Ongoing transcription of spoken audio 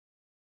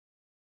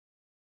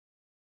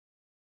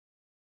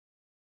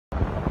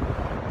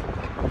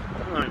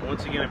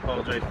Once again, I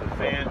apologize for the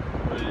fan,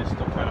 but it is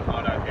still kind of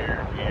hot out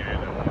here, and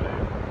I want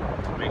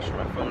to make sure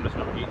my phone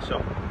doesn't overheat.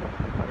 So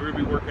we're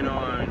going to be working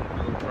on a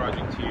little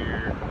project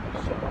here,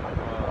 some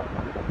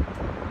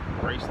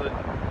bracelet.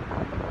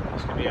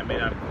 It's going to be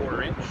made out of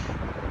 1/4 inch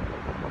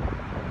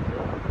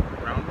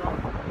round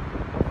rock.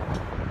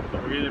 So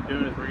what we're going to end up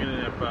doing is we're going to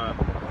end up,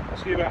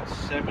 it's going to be about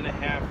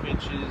 7.5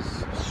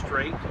 inches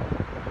straight,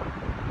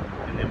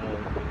 and then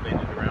we'll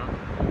bend it around.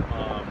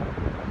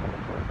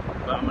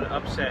 But I'm going to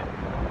upset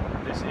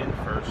this end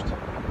first,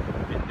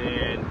 and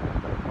then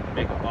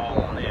make a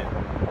ball on it,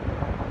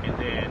 and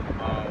then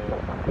I'll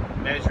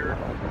measure.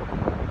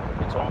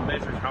 It's all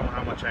measures how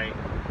much I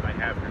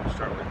have here to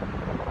start with,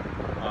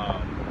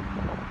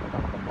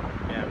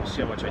 and we'll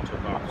see how much I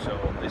took off. So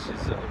this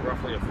is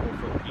roughly a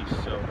 4-foot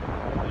piece. So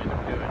what we'll end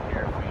up doing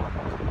here, if we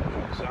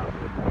move this out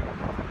real quick.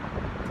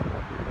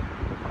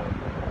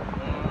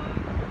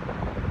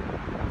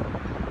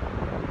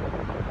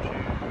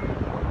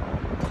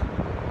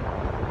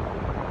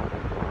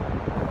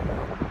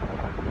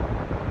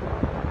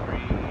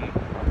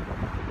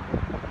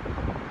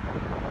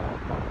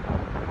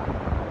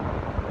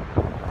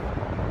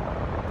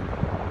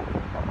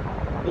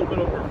 A little bit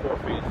over 4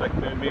 feet. It's like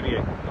maybe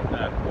a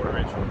 1/4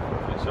 inch over 4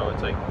 feet. So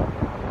it's like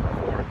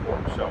 4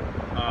 1/4. So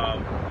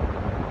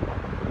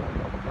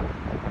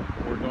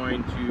we're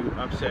going to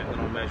upset, and then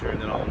I'll measure,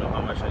 and then I'll know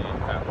how much I need to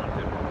cut. I want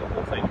the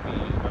whole thing to be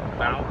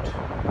about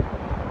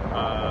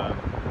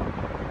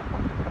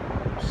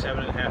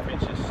 7.5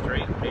 inches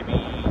straight,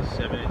 maybe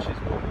 7 inches.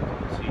 We'll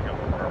see how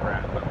we're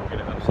at. But we're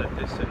going to upset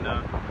this and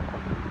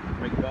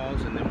make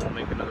balls, and then we'll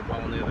make another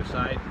ball on the other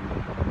side,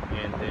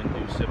 and then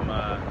do some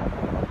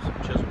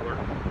chisel work,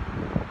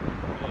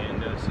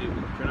 and see what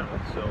we can turn out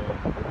with. So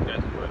you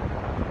guys enjoy it.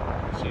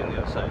 See you on the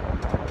other side.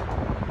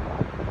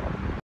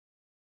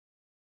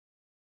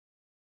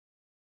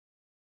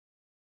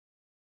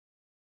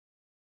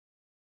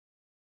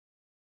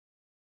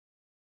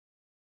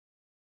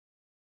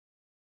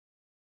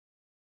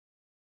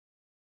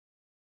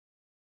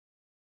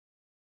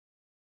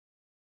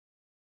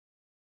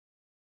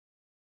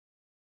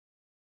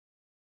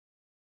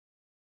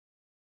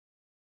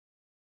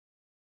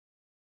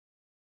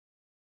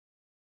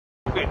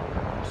 Okay,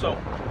 so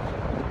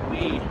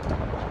we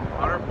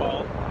on our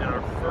ball, and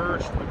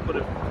we put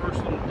a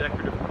first little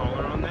decorative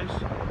collar on this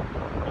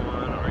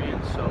on our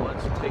end. So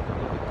let's take a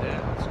look at that.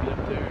 Let's get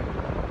up there.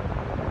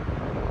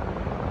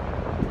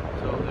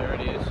 So there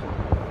it is.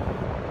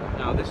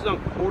 Now this is on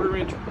 1/4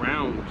 inch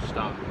round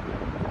stock,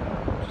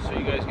 just so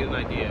you guys get an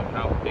idea of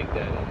how big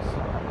that is.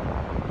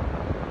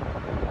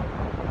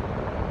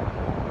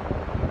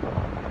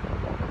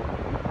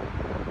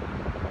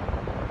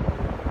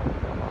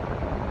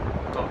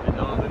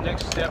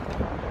 Next step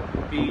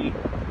would be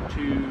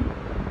to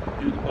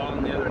do the ball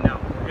on the other. Now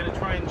we're going to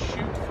try and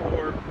shoot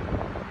for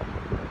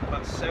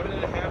about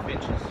 7.5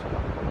 inches.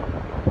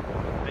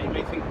 Now you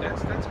may think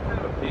that's kind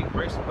of a big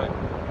bracelet, but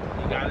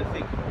you got to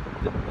think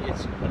that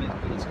it's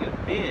going to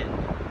bend,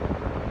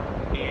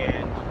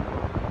 and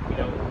you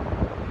know,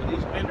 when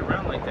these bend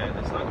around like that,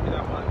 it's not going to be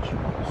that much.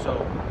 So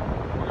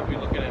we're going to be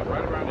looking at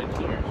right around in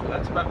here. So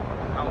that's about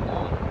how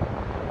long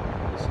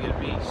this is going to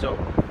be. So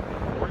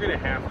we're going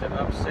to have to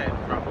upset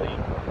probably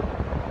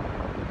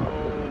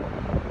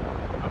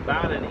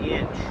about 1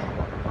 inch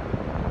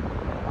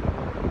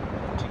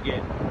to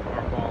get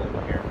our ball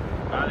over here.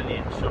 About 1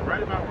 inch. So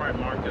right about where I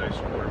marked it, I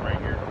scored it right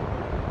here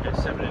at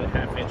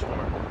 7.5 inch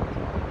mark.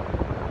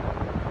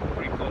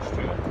 Pretty close to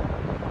it.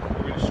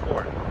 We're going to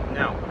score it.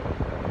 Now,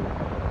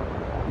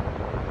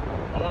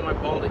 I want my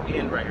ball to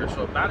end right here.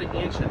 So about 1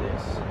 inch of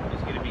this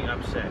is going to be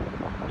upset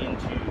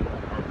into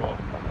our ball.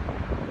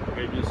 We're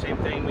going to do the same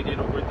thing we did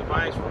over at the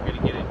vise. We're going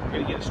to get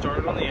it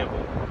started on the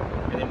anvil,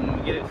 and then when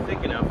we get it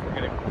thick enough, we're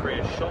going to create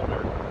a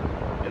shoulder,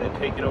 and then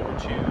take it over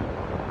to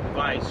the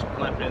vise,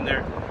 clamp it in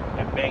there,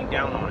 and bang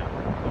down on it,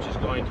 which is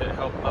going to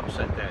help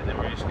upset that. And then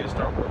we're just going to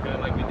start working it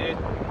like we did,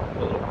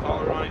 put a little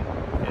collar on it,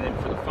 and then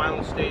for the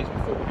final stage,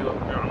 before we do it,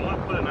 I want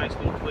to put a nice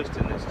little twist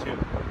in this too,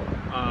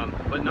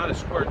 but not a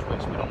square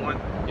twist. We don't want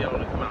the yellow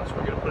to come out, so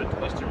we're going to put a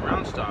twist in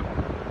round stock,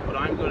 but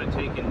I'm going to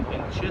take and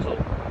chisel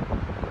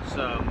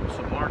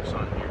some marks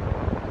on here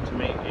to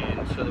make,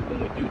 and so that when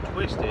we do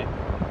twist it,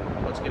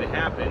 what's going to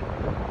happen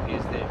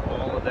is that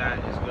all of that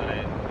is going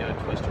to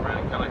twist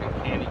around kind of like a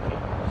candy cane.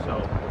 So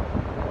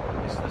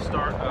this is the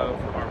start of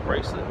our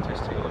bracelet.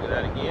 Just take a look at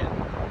that again.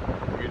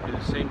 We're going to do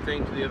the same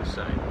thing to the other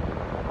side.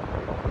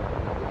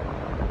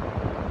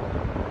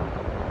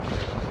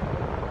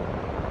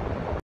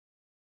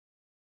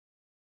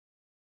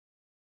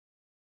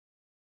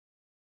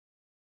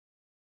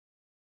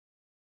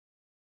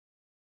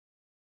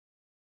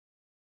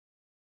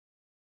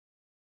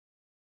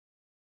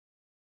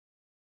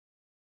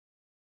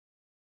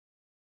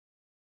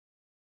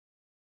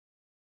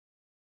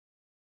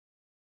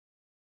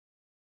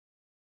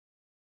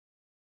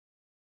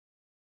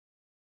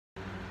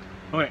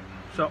 Okay,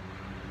 so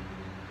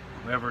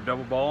we have our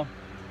double ball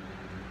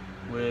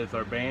with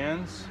our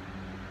bands.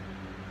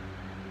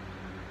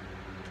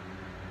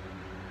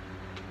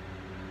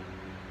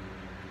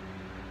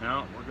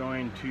 Now we're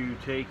going to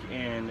take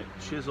and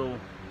chisel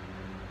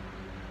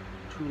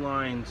 2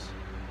 lines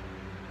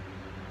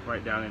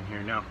right down in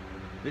here. Now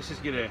this is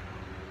gonna,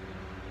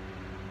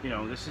 you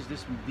know,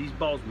 these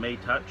balls may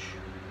touch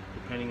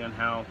depending on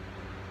how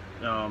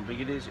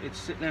big it is. It's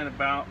sitting at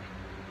about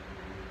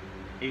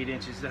 8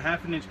 inches. It's a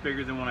 ½ an inch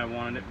bigger than what I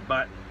wanted it,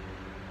 but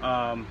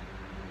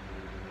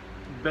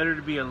better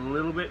to be a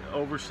little bit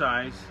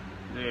oversized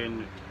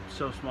than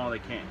so small they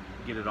can't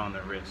get it on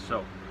their wrist.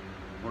 So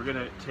we're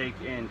gonna take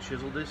and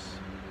chisel this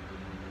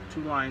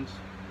 2 lines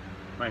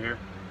right here,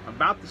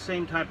 about the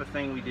same type of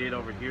thing we did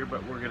over here,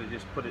 but we're gonna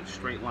just put it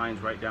straight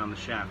lines right down the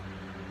shaft,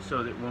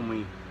 so that when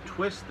we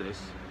twist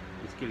this,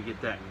 it's gonna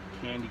get that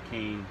candy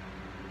cane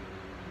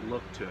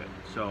look to it.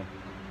 So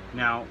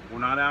now we're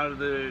not out of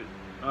the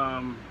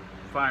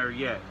fire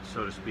yet,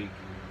 so to speak,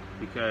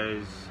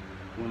 because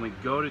when we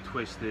go to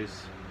twist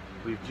this,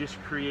 we've just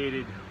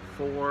created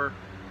 4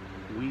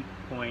 weak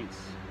points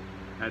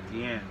at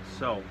the end.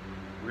 So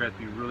we're gonna have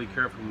to be really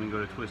careful when we go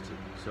to twist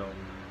it. So,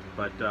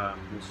 but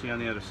we'll see on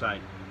the other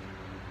side.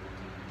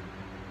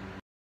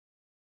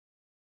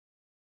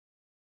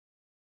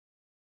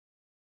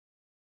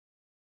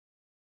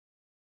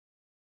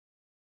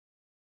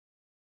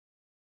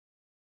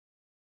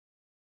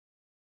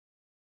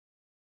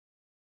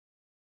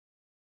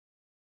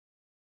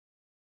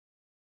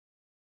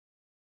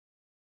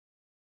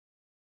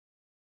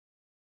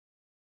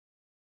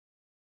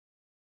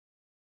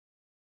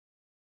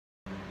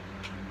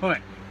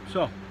 Alright,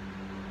 so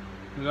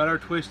we got our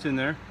twist in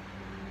there.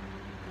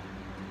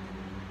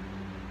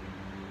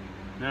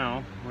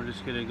 Now we're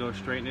just gonna go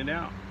straighten it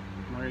out.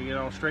 We're gonna get it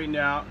all straightened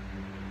out.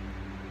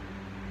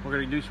 We're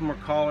gonna do some more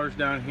collars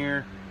down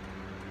here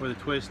where the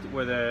twist,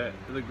 where the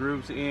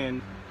grooves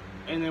end,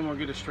 and then we're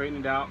gonna straighten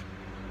it out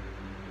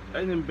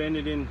and then bend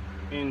it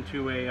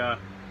into a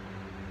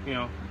you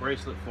know,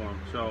 bracelet form.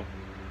 So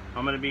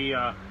I'm gonna be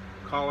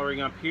collaring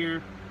up here,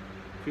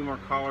 a few more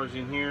collars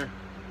in here,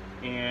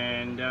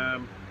 and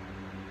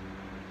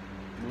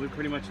we're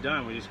pretty much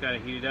done. We just got to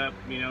heat it up,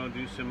 you know,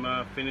 do some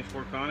finish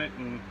work on it,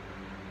 and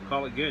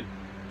call it good.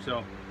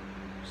 So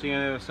see you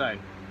on the other side.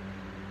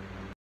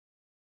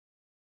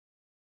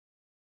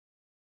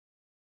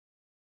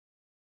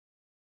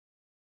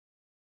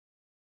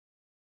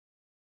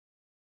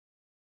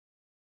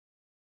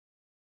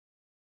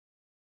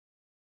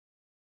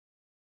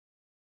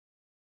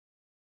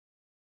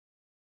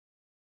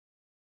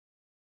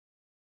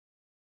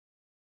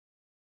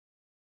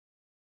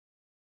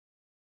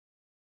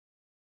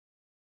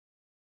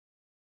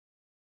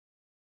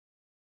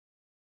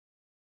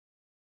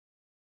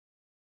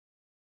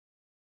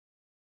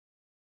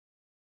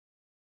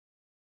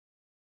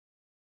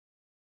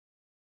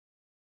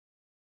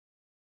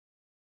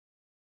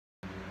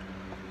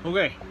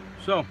 Okay,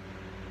 so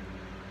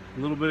a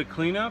little bit of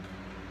cleanup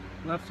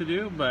left to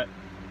do, but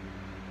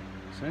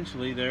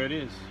essentially there it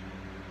is.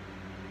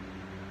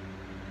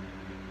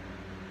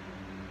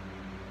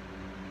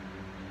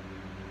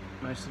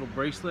 Nice little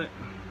bracelet.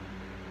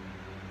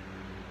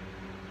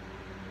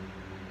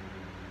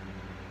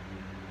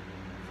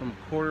 From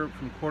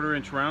quarter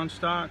inch round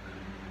stock.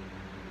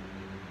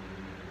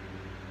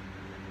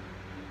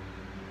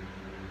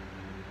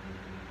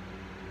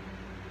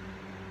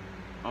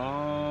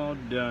 All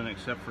done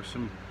except for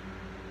some,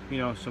 you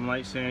know, some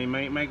light sanding.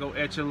 Might go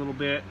etch a little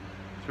bit,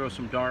 throw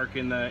some dark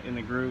in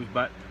the grooves,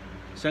 but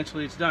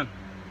essentially it's done.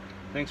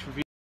 Thanks for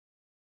viewing.